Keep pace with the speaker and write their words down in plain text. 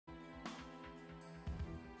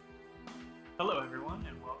Hello everyone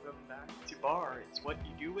and welcome back to Bar. It's what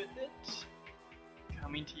you do with it,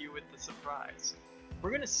 coming to you with the surprise.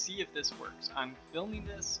 We're gonna see if this works. I'm filming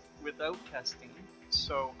this without testing,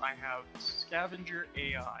 so I have Scavenger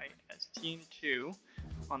AI as Team 2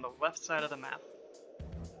 on the left side of the map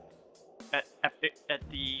at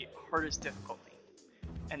the hardest difficulty.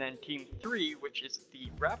 And then Team 3, which is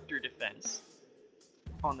the Raptor Defense,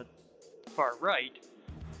 on the far right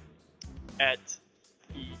at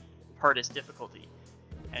the hardest difficulty.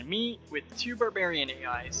 And me with 2 Barbarian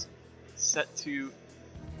AIs set to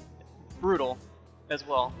Brutal as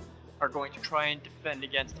well are going to try and defend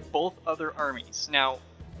against both other armies. Now,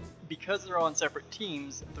 because they're all on separate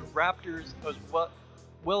teams, the Raptors as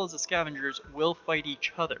well as the Scavengers will fight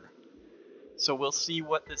each other. So we'll see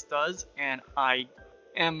what this does, and I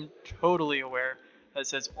am totally aware that it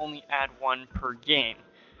says only add 1 per game.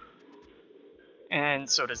 And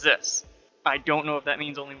so does this. I don't know if that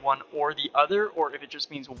means only one or the other, or if it just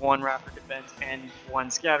means 1 Raptor defense and 1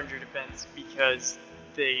 Scavenger defense, because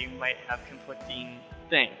they might have conflicting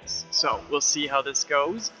things. So we'll see how this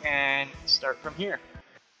goes and start from here.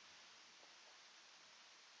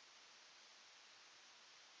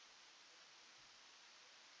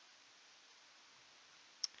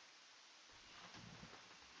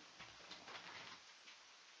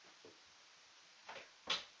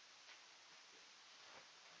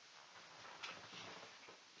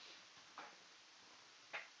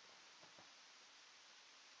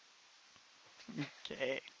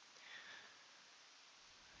 Okay.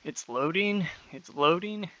 It's loading. It's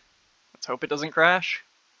loading. Let's hope it doesn't crash.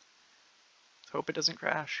 Let's hope it doesn't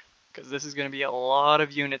crash, because this is going to be a lot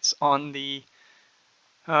of units on the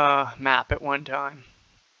map at one time.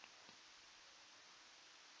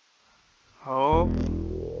 Oh.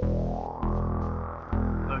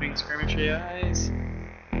 Loading skirmish AIs.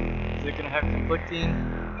 Is it going to have conflicting?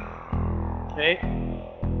 Okay.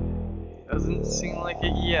 Doesn't seem like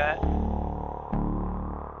it yet.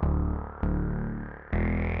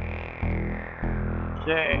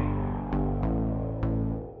 Okay.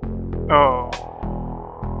 Oh.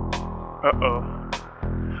 Uh-oh.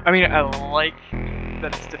 I mean, I like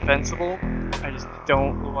that it's defensible. I just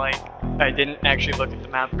don't like... I didn't actually look at the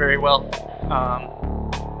map very well.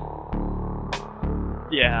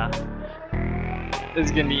 Yeah. This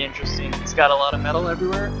is gonna be interesting. It's got a lot of metal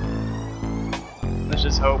everywhere. Let's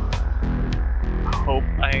just hope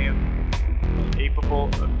I am capable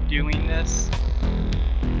of doing this.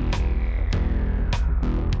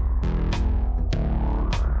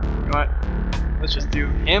 You know what? Let's just do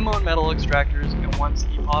him on metal extractors, and once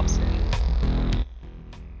he pops in,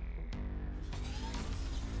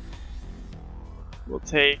 we'll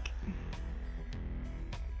take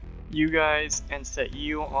you guys and set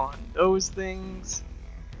you on those things.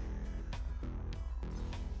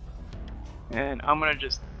 And I'm gonna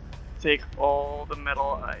just take all the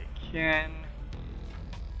metal I can.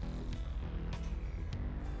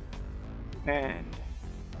 And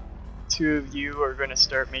 2 of you are gonna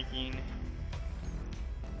start making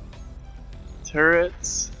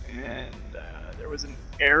turrets, and there was an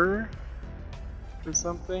error for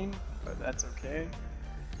something, but that's okay.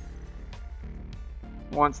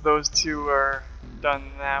 Once those 2 are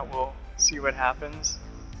done that, we'll see what happens.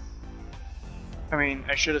 I mean,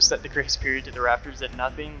 I should have set the grace period to the Raptors at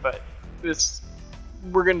nothing, but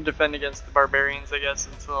we're gonna defend against the Barbarians, I guess,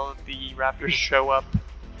 until the Raptors show up.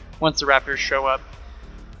 Once the Raptors show up,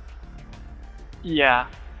 yeah.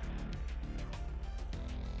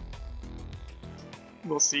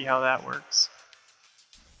 We'll see how that works.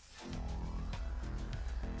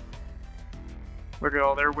 Look at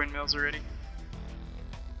all their windmills already.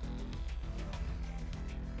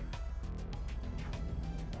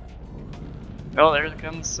 Oh, there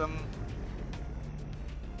comes some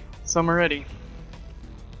already.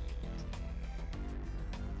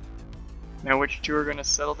 Now which 2 are gonna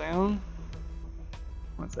settle down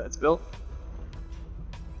once that's built?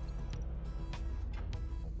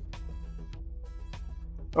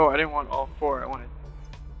 Oh, I didn't want all 4. I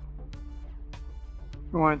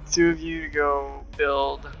wanted 2 of you to go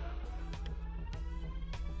build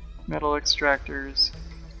metal extractors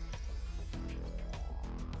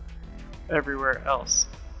everywhere else.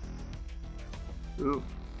 Ooh.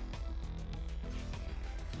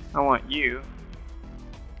 I want you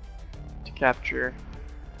to capture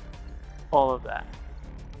all of that.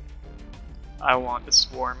 I want the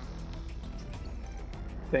swarm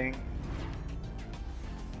thing.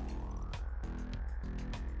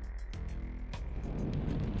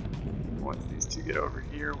 Once these 2 get over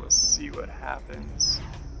here, we'll see what happens.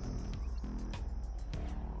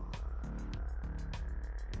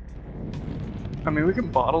 I mean, we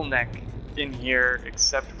can bottleneck in here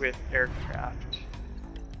except with aircraft.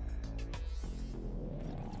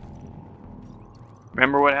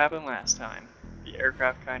 Remember what happened last time? The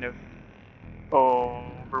aircraft kind of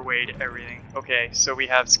overweighed everything. Okay, so we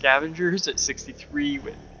have scavengers at 63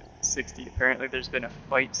 with 60. Apparently there's been a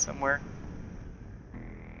fight somewhere.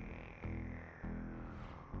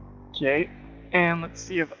 Okay, and let's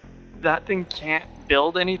see if that thing can't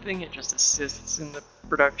build anything. It just assists in the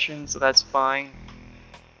production, so that's fine.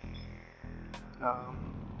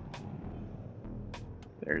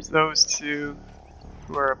 There's those two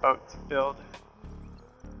who are about to build.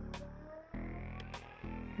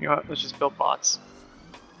 You know what, let's just build bots.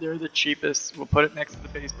 They're the cheapest. We'll put it next to the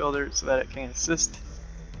base builder so that it can assist.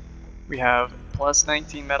 We have plus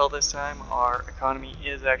 19 metal this time. Our economy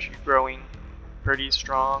is actually growing pretty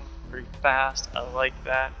strong, pretty fast. I like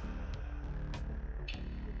that.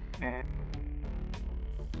 And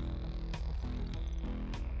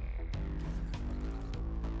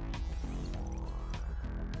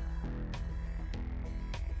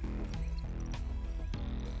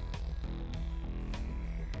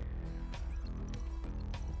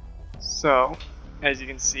so, as you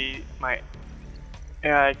can see, my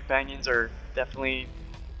AI companions are definitely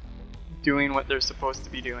doing what they're supposed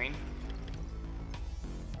to be doing.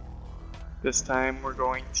 This time we're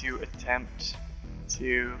going to attempt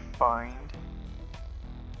to find...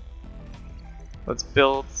 Let's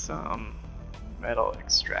build some metal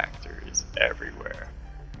extractors everywhere.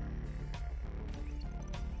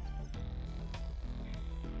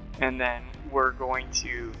 And then we're going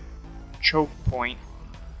to choke point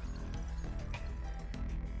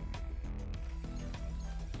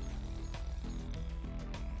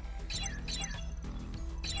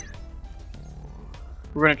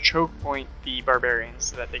We're going to choke point the barbarians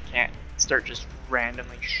so that they can't start just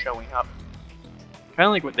randomly showing up. Kind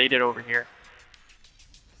of like what they did over here.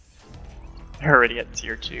 They're already at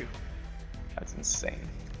tier 2. That's insane.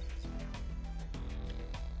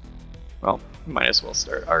 Well, we might as well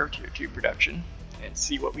start our tier 2 production and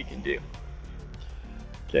see what we can do.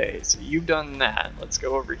 Okay, so you've done that. Let's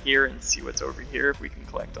go over here and see what's over here. If we can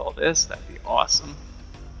collect all this, that'd be awesome.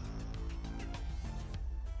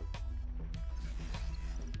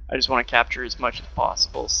 I just want to capture as much as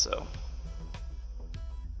possible, so...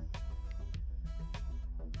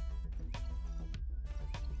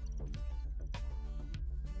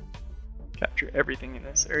 Capture everything in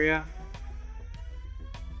this area.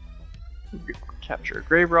 Capture a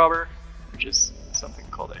grave robber, which is something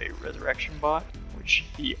called a resurrection bot, which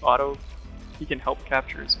he can help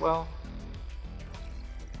capture as well.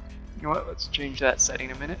 You know what, let's change that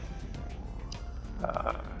setting a minute.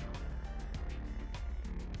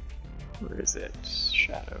 Where is it?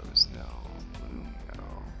 Shadows, no. Bloom, no.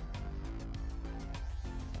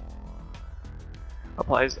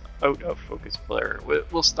 Applies out of focus blur.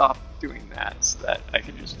 We'll stop doing that so that I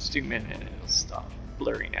can just zoom in and it'll stop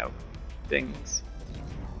blurring out things.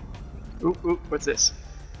 Ooh, ooh, what's this?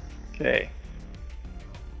 Okay.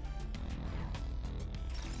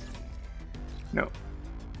 No.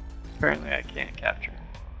 Apparently I can't capture.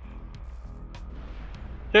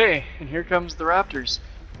 Okay, and here comes the raptors.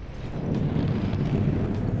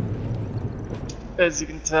 As you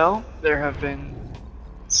can tell, there have been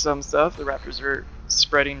some stuff. The raptors are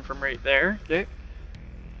spreading from right there. Okay.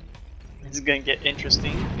 This is going to get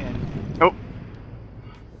interesting. And oh,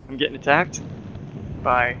 I'm getting attacked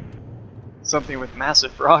by something with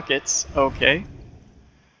massive rockets. Okay.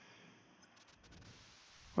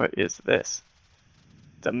 What is this?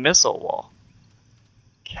 The missile wall.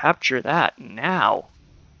 Capture that now.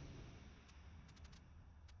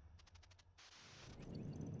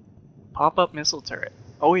 Pop-up missile turret.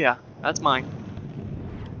 Oh yeah, that's mine.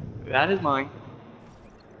 That is mine.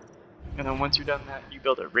 And then once you're done that, you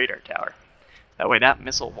build a radar tower. That way that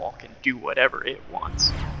missile wall can do whatever it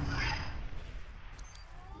wants.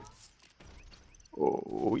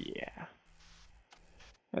 Oh yeah.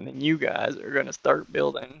 And then you guys are gonna start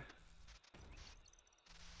building.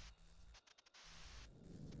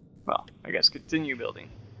 Well, I guess continue building.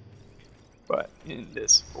 But in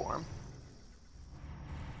this form.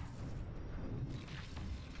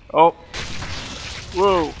 Oh!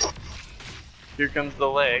 Whoa! Here comes the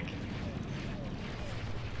leg.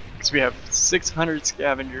 So we have 600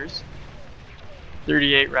 scavengers,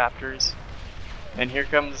 38 raptors, and here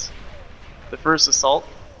comes the first assault.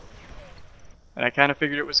 And I kind of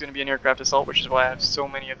figured it was going to be an aircraft assault, which is why I have so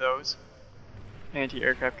many of those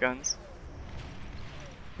anti-aircraft guns.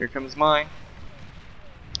 Here comes mine.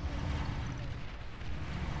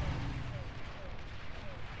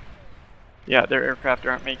 Yeah, their aircraft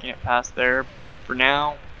aren't making it past there for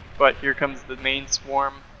now, but here comes the main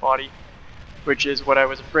swarm body. which is what I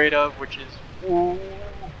was afraid of, which is, ooh,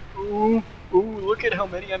 ooh, ooh, look at how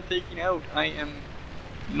many I'm taking out. I am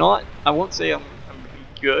not, I won't say I'm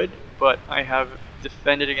good, but I have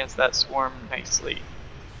defended against that swarm nicely.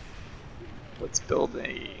 Let's build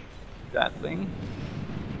that thing.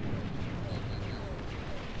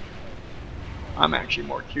 I'm actually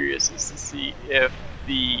more curious as to see if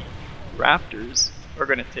the raptors are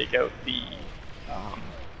going to take out the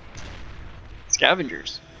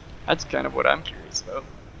scavengers. That's kind of what I'm curious about.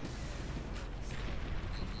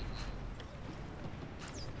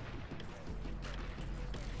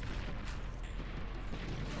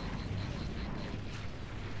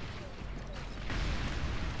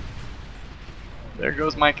 There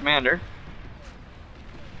goes my commander.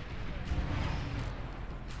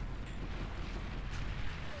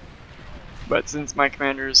 But since my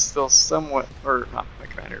commander is still somewhat, or not my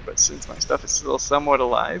commander, but since my stuff is still somewhat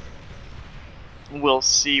alive, we'll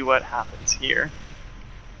see what happens here.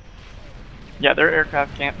 Yeah, their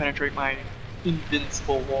aircraft can't penetrate my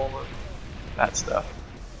invincible wall of that stuff.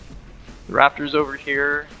 The raptors over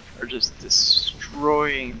here are just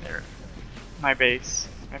destroying my base,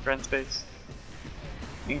 my friend's base.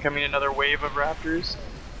 Incoming another wave of raptors.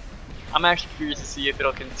 I'm actually curious to see if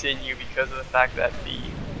it'll continue because of the fact that the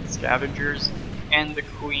scavengers and the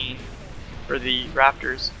queen, or the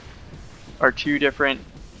raptors, are two different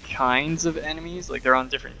kinds of enemies. Like, they're on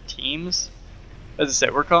different teams. As I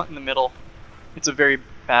said, we're caught in the middle. It's a very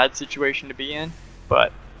bad situation to be in,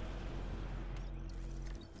 but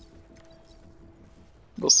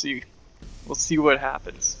we'll see. We'll see what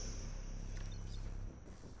happens.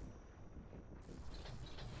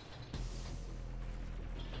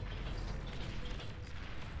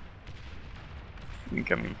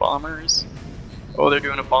 Incoming bombers. Oh, they're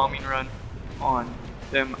doing a bombing run on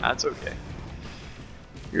them. That's okay.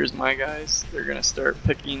 Here's my guys. They're gonna start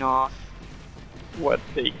picking off what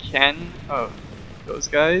they can of those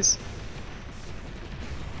guys.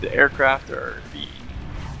 The aircraft are being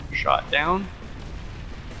shot down.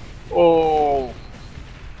 Oh,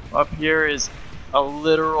 up here is a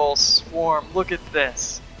literal swarm. Look at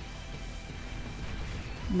this.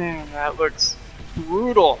 Man, that looks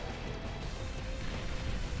brutal.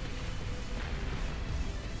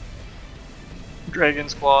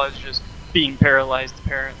 Dragon's Claw is just being paralyzed,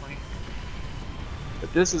 apparently.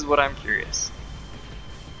 But this is what I'm curious.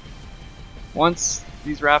 Once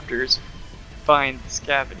these raptors find the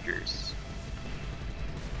scavengers,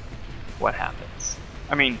 what happens?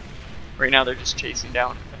 I mean, right now they're just chasing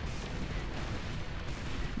down.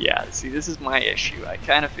 Yeah, see, this is my issue. I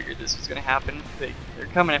kind of figured this was going to happen. They're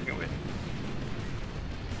coming at me with...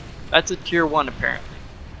 That's a tier 1, apparently.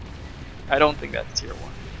 I don't think that's tier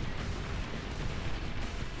 1.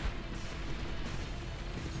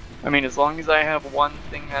 I mean, as long as I have one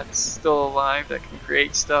thing that's still alive that can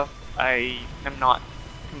create stuff, I am not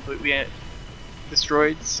completely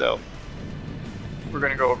destroyed, so we're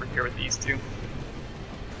going to go over here with these two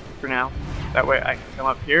for now. That way I can come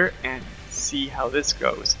up here and see how this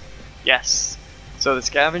goes. Yes, so the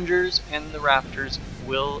scavengers and the raptors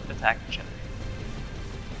will attack each other.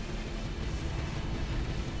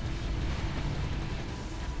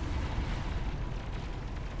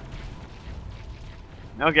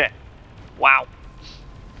 Okay. Wow.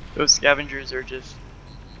 Those scavengers are just...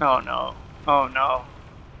 Oh no. Oh no.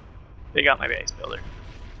 They got my base builder.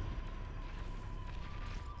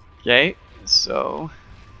 Okay, so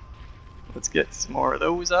let's get some more of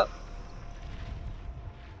those up.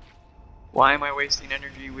 Why am I wasting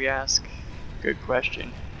energy, we ask? Good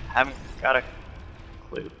question. Haven't got a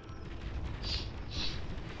clue.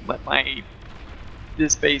 Let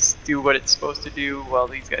this base do what it's supposed to do while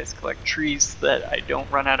these guys collect trees so that I don't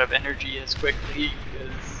run out of energy as quickly,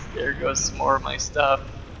 because there goes some more of my stuff.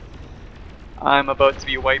 I'm about to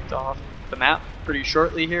be wiped off the map pretty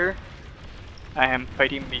shortly here. I am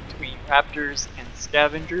fighting between raptors and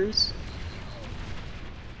scavengers.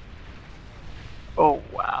 Oh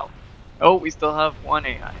wow. Oh, we still have one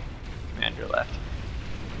AI commander left.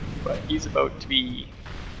 But he's about to be...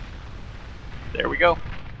 There we go.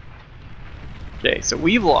 Okay, so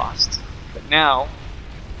we've lost, but now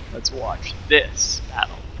let's watch this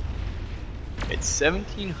battle. It's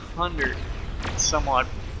 1,700 somewhat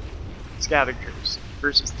scavengers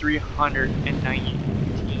versus 319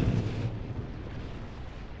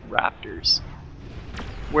 raptors.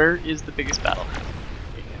 Where is the biggest battle happening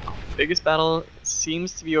right now? The biggest battle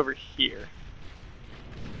seems to be over here.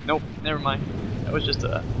 Nope, never mind. That was just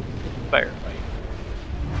a firefight.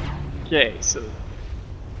 Okay, so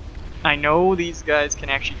I know these guys can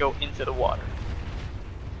actually go into the water.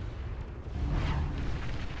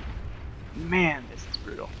 Man, this is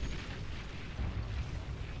brutal.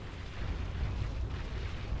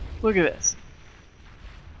 Look at this.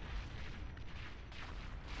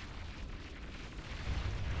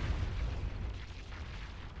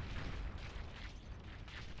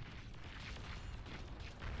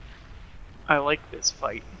 I like this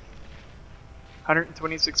fight.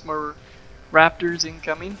 126 more raptors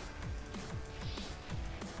incoming.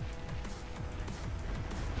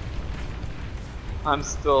 I'm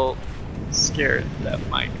still scared that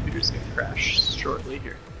my computer's gonna crash shortly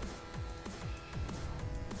here.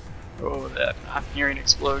 Oh, that I'm hearing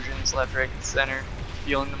explosions left, right, and center,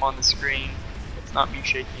 feeling them on the screen. It's not me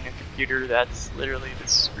shaking a computer, that's literally the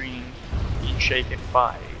screen being shaken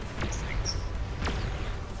by these things.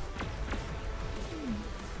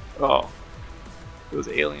 Oh, those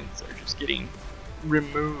aliens are just getting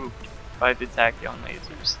removed by the tachyon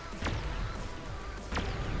lasers.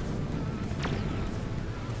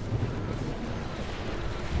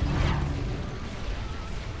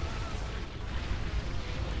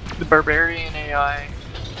 The Barbarian AI,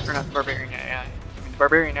 or not the Barbarian AI, I mean the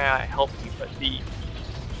Barbarian AI helped me, but the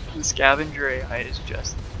Scavenger AI is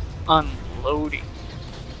just unloading.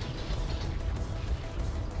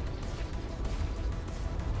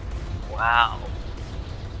 Wow.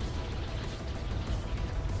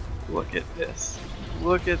 Look at this.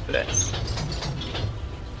 Look at this.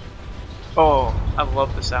 Oh, I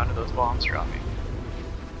love the sound of those bombs dropping.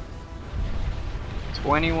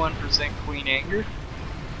 21% Queen Anger.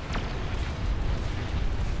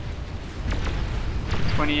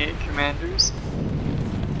 28 commanders.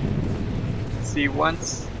 See,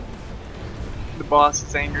 once the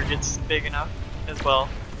boss's anger gets big enough, as well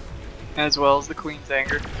as the queen's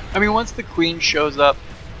anger. I mean, once the queen shows up,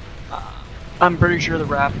 I'm pretty sure the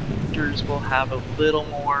raptors will have a little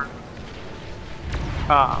more.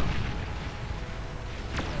 Wow.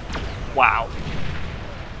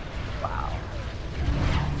 Wow.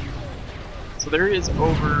 So there is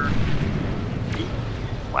over.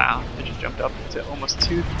 Wow, it just jumped up to almost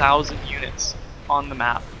 2,000 units on the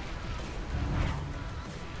map.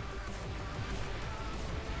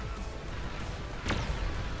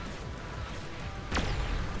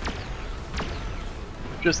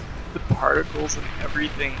 Just the particles and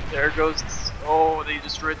everything. There goes. Oh, they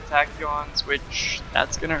destroyed the tachyons, which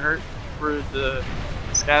that's gonna hurt for the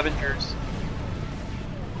scavengers.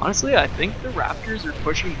 Honestly, I think the raptors are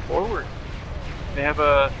pushing forward. They have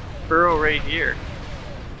a burrow right here.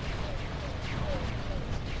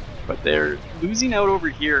 But they're losing out over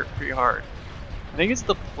here pretty hard. I think it's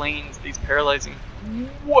the planes, these paralyzing.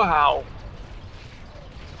 Wow!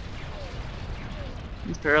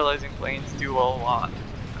 These paralyzing planes do a lot.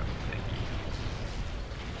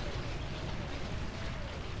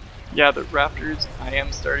 Yeah, the raptors,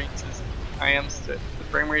 the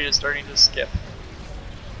frame rate is starting to skip.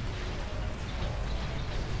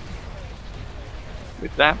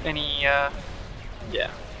 With that many, yeah.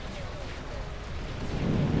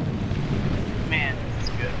 Man, this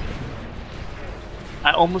is good.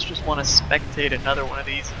 I almost just want to spectate another one of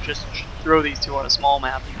these and just throw these two on a small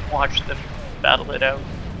map and watch them battle it out.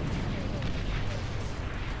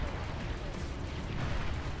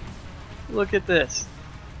 Look at this.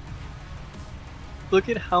 Look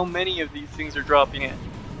at how many of these things are dropping in.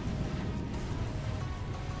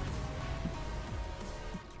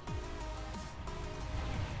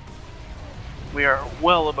 We are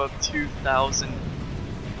well above 2,000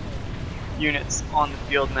 units on the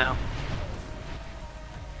field now.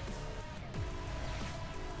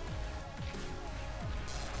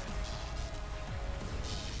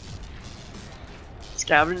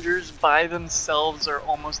 Scavengers by themselves are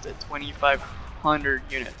almost at 2,500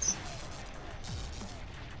 units.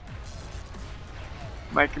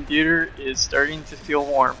 My computer is starting to feel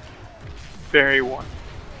warm. Very warm.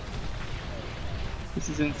 This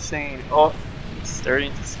is insane. Oh, it's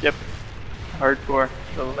starting to skip hardcore.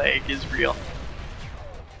 The lag is real.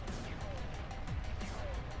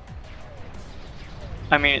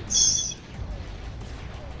 I mean, it's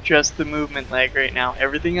just the movement lag right now.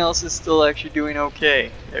 Everything else is still actually doing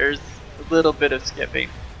okay. There's a little bit of skipping.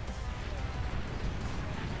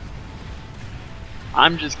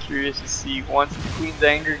 I'm just curious to see once the queen's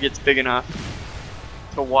anger gets big enough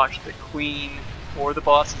to watch the queen or the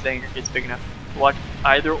boss's anger gets big enough to watch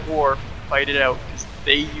either or fight it out, because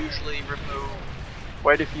they usually remove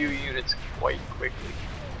quite a few units quite quickly.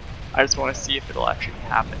 I just want to see if it'll actually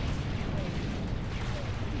happen.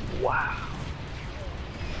 Wow.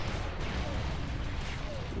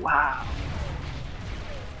 Wow.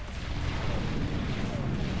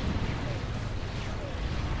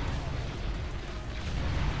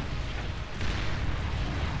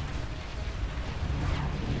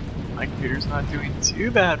 My computer's not doing too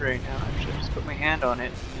bad right now. Actually, I just put my hand on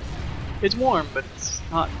it. It's warm, but it's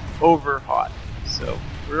not over hot, so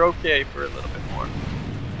we're okay for a little bit more.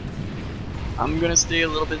 I'm gonna stay a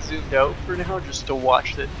little bit zoomed out for now just to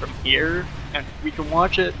watch it from here, and we can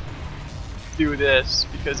watch it through this,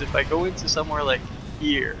 because if I go into somewhere like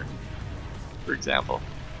here, for example,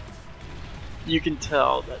 you can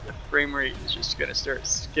tell that the frame rate is just gonna start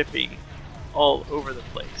skipping all over the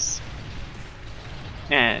place.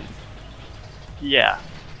 And yeah,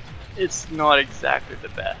 it's not exactly the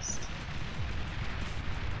best.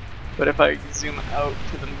 But if I zoom out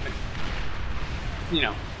to the, you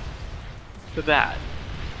know, to that,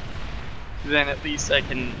 then at least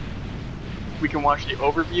we can watch the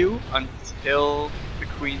overview until the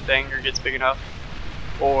Queen's anger gets big enough,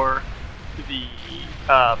 or the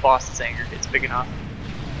boss's anger gets big enough.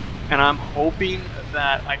 And I'm hoping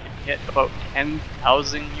that I can hit about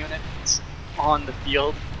 10,000 units on the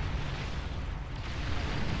field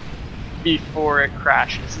before it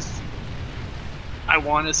crashes. I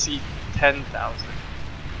want to see 10,000.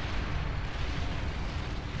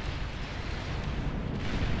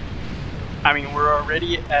 I mean, we're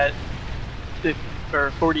already at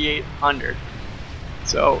 4,800,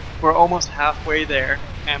 so we're almost halfway there,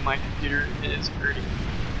 and my computer is hurting.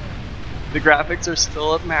 The graphics are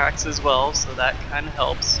still at max as well, so that kind of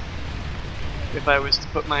helps. If I was to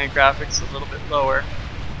put my graphics a little bit lower,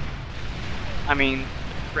 I mean,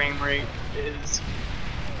 the frame rate is,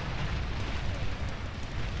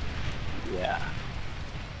 yeah.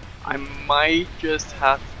 I might just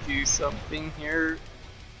have to do something here,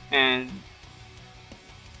 and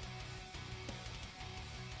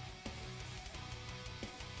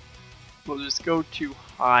we'll just go to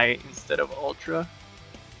high instead of ultra.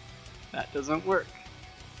 That doesn't work.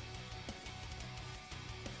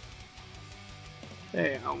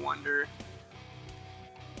 Okay, I wonder.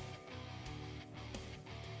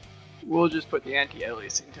 We'll just put the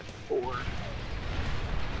anti-aliasing to 4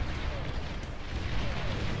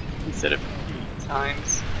 instead of 8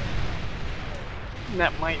 times.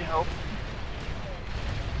 That might help.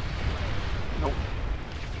 Nope.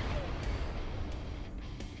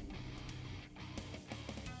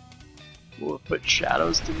 We'll put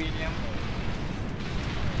shadows to medium.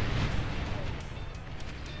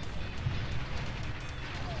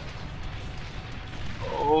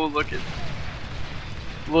 Oh, look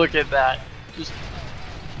at that. Just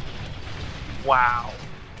wow.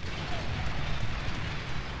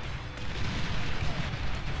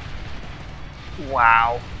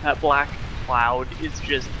 Wow. That black cloud is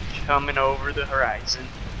just coming over the horizon.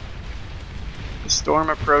 The storm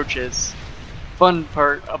approaches. Fun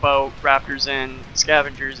part about raptors and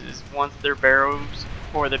scavengers is once their barrows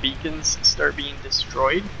or the beacons start being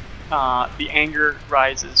destroyed, the anger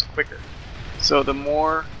rises quicker. So the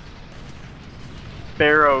more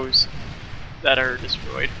barrows that are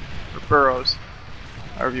destroyed, or burrows,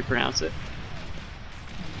 however you pronounce it,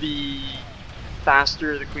 the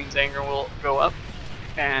faster the Queen's anger will go up,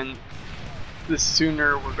 and the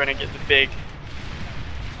sooner we're going to get the big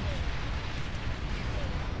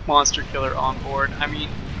monster killer on board. I mean,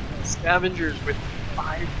 scavengers with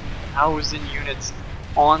 5,000 units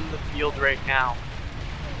on the field right now,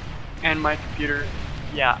 and my computer,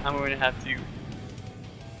 yeah, I'm going to have to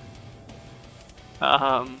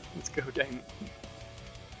let's go down.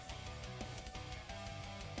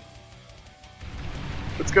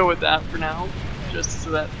 Let's go with that for now, just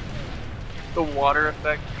so that the water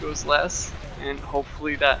effect goes less, and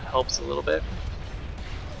hopefully that helps a little bit.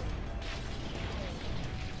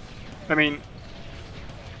 I mean,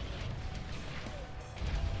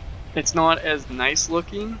 it's not as nice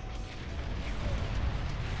looking.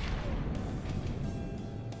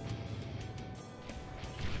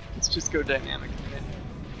 Let's just go dynamic a bit.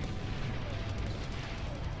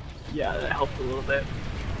 Yeah, that helped a little bit.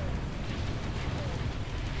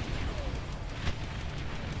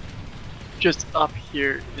 Just up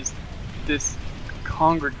here is this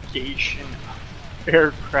congregation of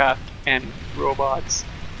aircraft and robots.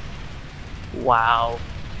 Wow.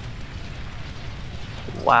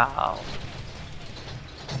 Wow.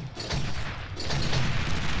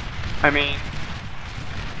 I mean,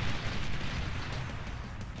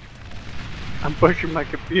 I'm pushing my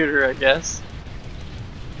computer, I guess.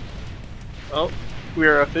 Well, we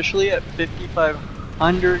are officially at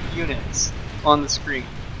 5,500 units on the screen.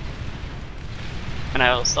 And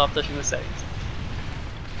I will stop touching the settings.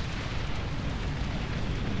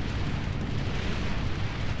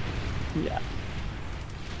 Yeah.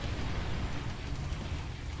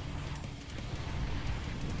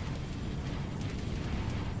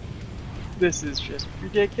 This is just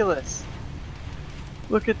ridiculous.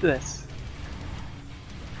 Look at this.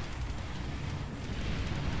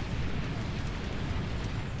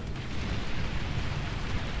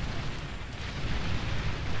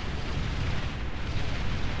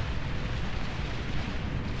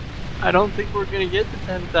 I don't think we're gonna get to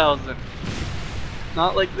 10,000.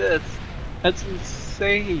 Not like this. That's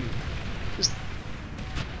insane. Just...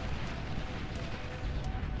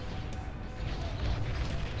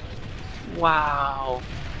 Wow.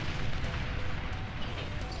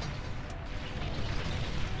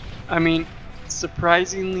 I mean,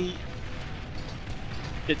 surprisingly,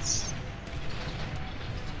 it's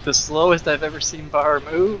the slowest I've ever seen Bahr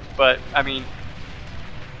move, but I mean,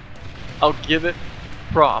 I'll give it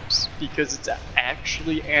props because it's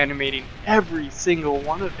actually animating every single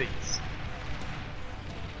one of these.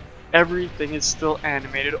 Everything is still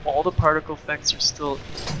animated, all the particle effects are still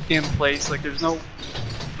in place, like there's no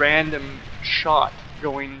random shot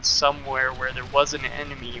going somewhere where there was an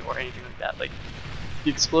enemy or anything like that. Like, the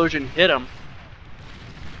explosion hit him,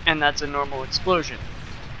 and that's a normal explosion.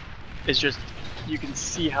 It's just, you can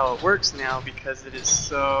see how it works now because it is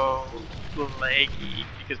so laggy,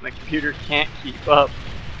 because my computer can't keep up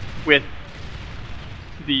with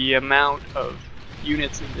the amount of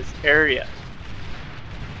units in this area.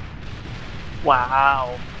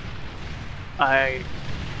 Wow.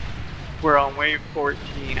 We're on wave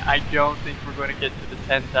 14. I don't think we're going to get to the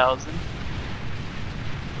 10,000.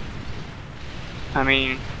 I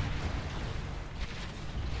mean,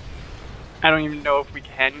 I don't even know if we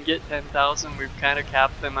can get 10,000. We've kind of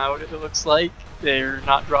capped them out, it looks like. They're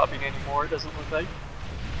not dropping anymore, it doesn't look like.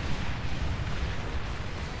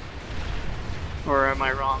 Or am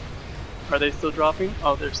I wrong? Are they still dropping?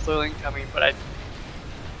 Oh, they're still incoming, but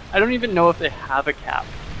I don't even know if they have a cap.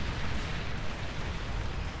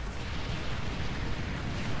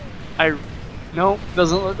 No,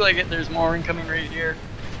 doesn't look like it. There's more incoming right here.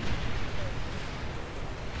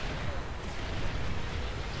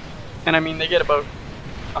 And I mean, they get about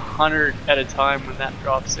 100 at a time when that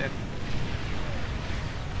drops in.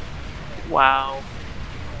 Wow.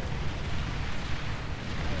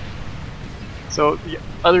 So the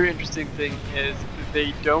other interesting thing is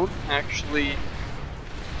they don't actually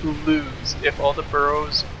lose. If all the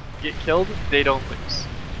burrows get killed, they don't lose.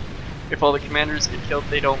 If all the commanders get killed,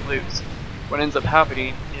 they don't lose. What ends up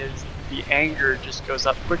happening is the anger just goes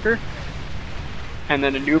up quicker, and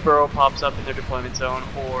then a new burrow pops up in their deployment zone,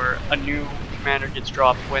 or a new commander gets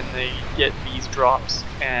dropped when they get these drops,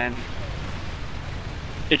 and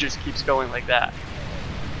it just keeps going like that.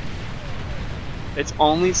 It's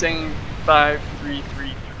only saying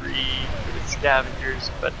 5333 for the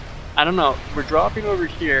scavengers, but I don't know. We're dropping over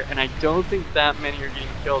here, and I don't think that many are getting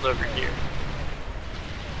killed over here.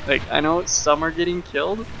 Like, I know some are getting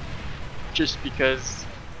killed, just because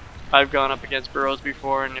I've gone up against burrows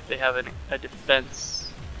before, and if they have a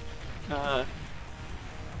defense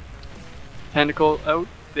tentacle out,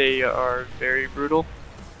 they are very brutal.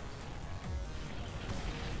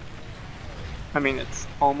 I mean, it's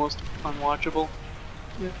almost unwatchable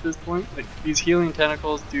at this point. Like, these healing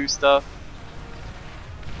tentacles do stuff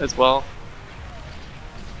as well.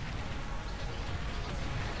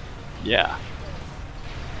 Yeah.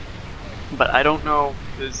 But I don't know,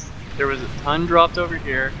 because there was a ton dropped over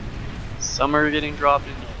here. Some are getting dropped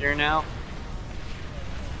into here now.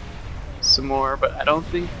 Some more, but I don't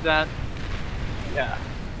think that... Yeah.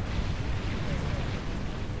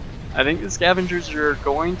 I think the scavengers are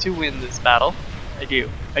going to win this battle. I do.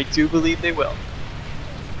 I do believe they will.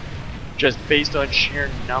 Just based on sheer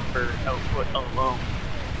number output alone.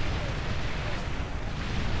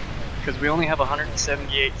 Because we only have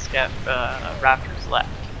 178 raptors left.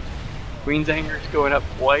 Queen's Anger is going up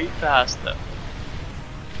quite fast though.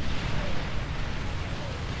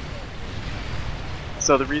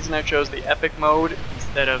 So the reason I chose the epic mode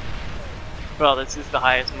instead of, well, this is the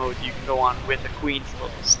highest mode you can go on with a queen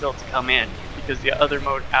still to come in, because the other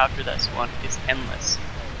mode after this one is endless.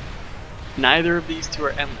 Neither of these two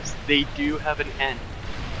are endless. They do have an end.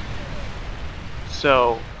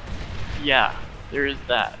 So, yeah, there is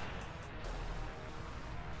that.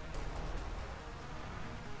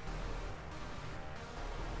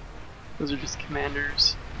 Those are just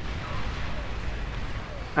commanders.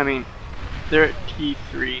 I mean, they're at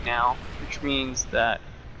P3 now, which means that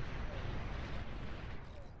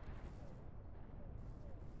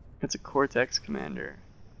it's a Cortex commander.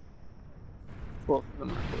 Both of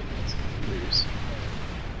them are Cortex commanders.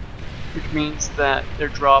 Which means that their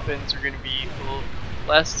drop-ins are going to be a little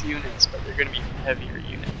less units, but they're going to be heavier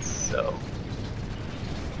units, so...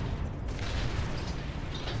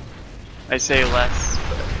 I say less,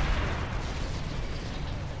 but...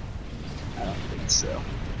 I don't think so.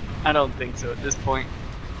 I don't think so at this point.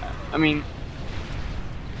 I mean...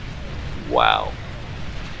 Wow.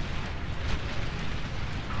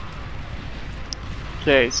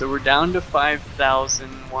 Okay, so we're down to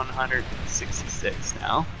 5,166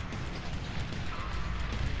 now.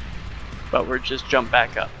 but we're just jump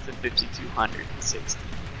back up to 5,260.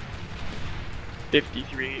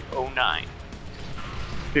 5309.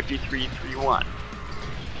 5331.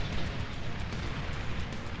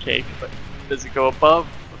 Okay, but does it go above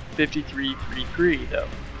 5333 though?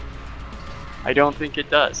 I don't think it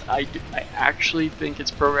does. I actually think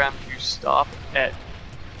it's programmed to stop at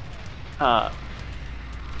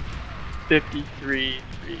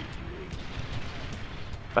 5333.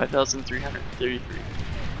 5,333.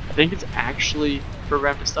 I think it's actually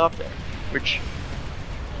programmed to stop there, which,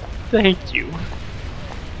 thank you,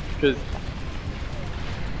 because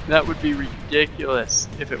that would be ridiculous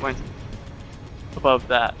if it went above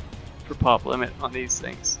that for pop limit on these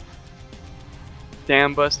things.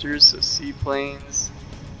 Dam busters, so seaplanes,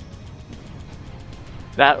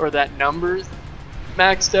 that or that number's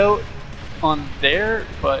maxed out on there,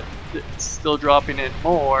 but it's still dropping it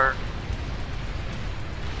more.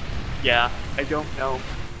 Yeah, I don't know.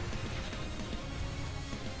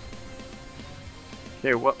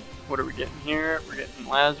 Okay, what are we getting here? We're getting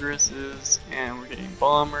Lazaruses, and we're getting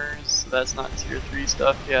bombers, so that's not tier 3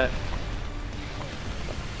 stuff yet.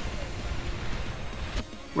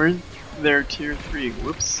 Where's their tier 3?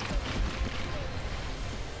 Whoops.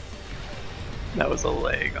 That was a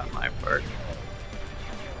lag on my part.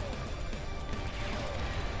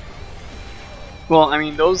 Well, I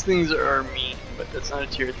mean, those things are mean, but that's not a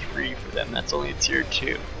tier 3 for them, that's only a tier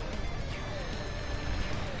 2.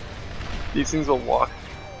 These things will walk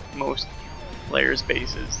most players'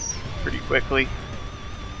 bases pretty quickly.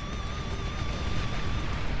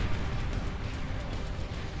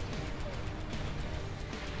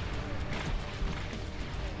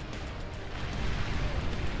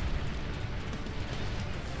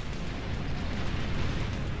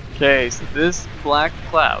 Okay, so this black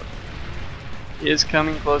cloud is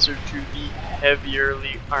coming closer to the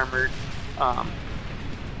heavierly armored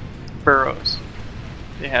burrows.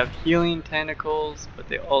 They have healing tentacles, but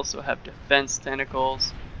they also have defense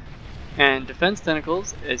tentacles. And defense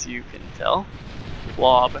tentacles, as you can tell,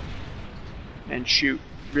 lob and shoot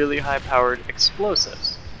really high-powered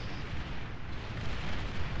explosives.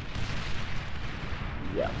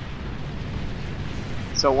 Yeah.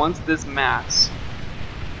 So once this mass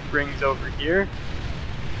brings over here,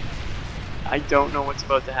 I don't know what's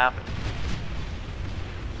about to happen.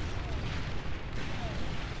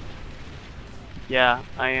 Yeah,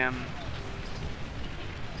 I am.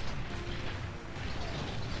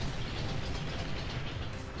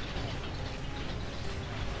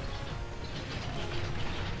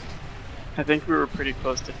 I think we were pretty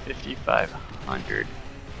close to 5,500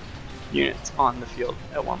 units on the field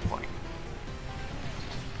at one point,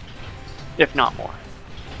 if not more.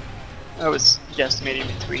 I was guesstimating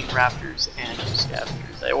between Raptors and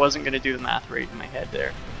Scavengers. I wasn't going to do the math right in my head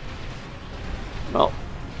there. Well,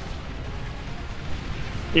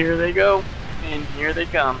 here they go, and here they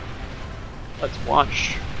come. Let's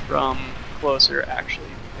watch from closer, actually,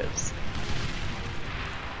 because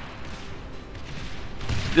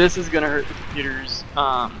this is going to hurt the computer's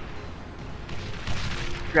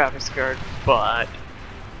graphics card, but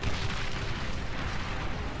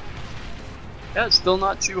yeah, it's still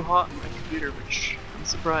not too hot on my computer, which I'm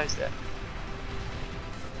surprised at.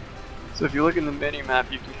 So if you look in the mini-map,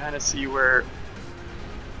 you can kind of see where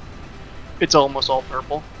it's almost all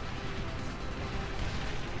purple.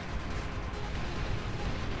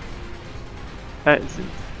 That is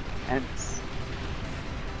intense.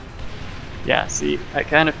 Yeah, see, I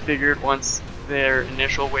kind of figured once their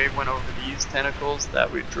initial wave went over these tentacles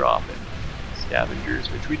that would drop in Scavengers,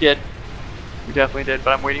 which we did. We definitely did,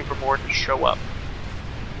 but I'm waiting for more to show up.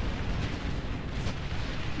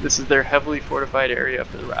 This is their heavily fortified area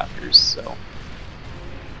for the Raptors, so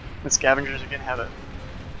the Scavengers are going to have a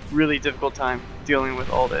really difficult time dealing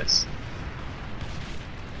with all this.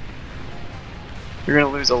 You're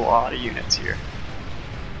going to lose a lot of units here.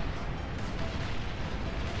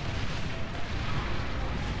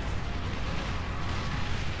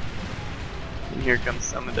 And here comes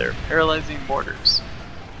some of their paralyzing mortars.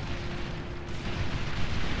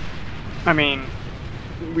 I mean,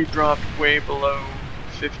 we dropped way below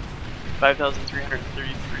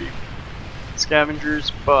 5,333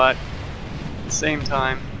 Scavengers, but at the same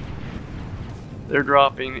time, they're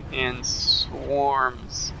dropping in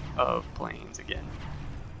swarms of planes again.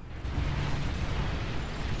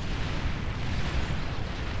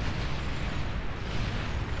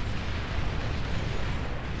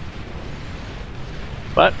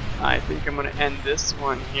 But I think I'm going to end this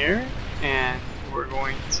one here, and we're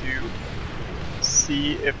going to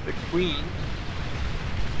see if the queen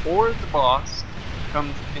or the boss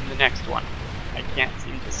comes in the next one. I can't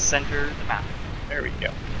seem to center the map. There we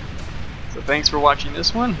go. So thanks for watching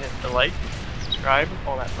this one. Hit the like, subscribe,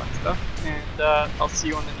 all that fun stuff, and I'll see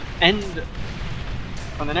you on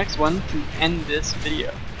the next one to end this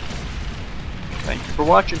video. Thank you for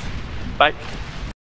watching. Bye.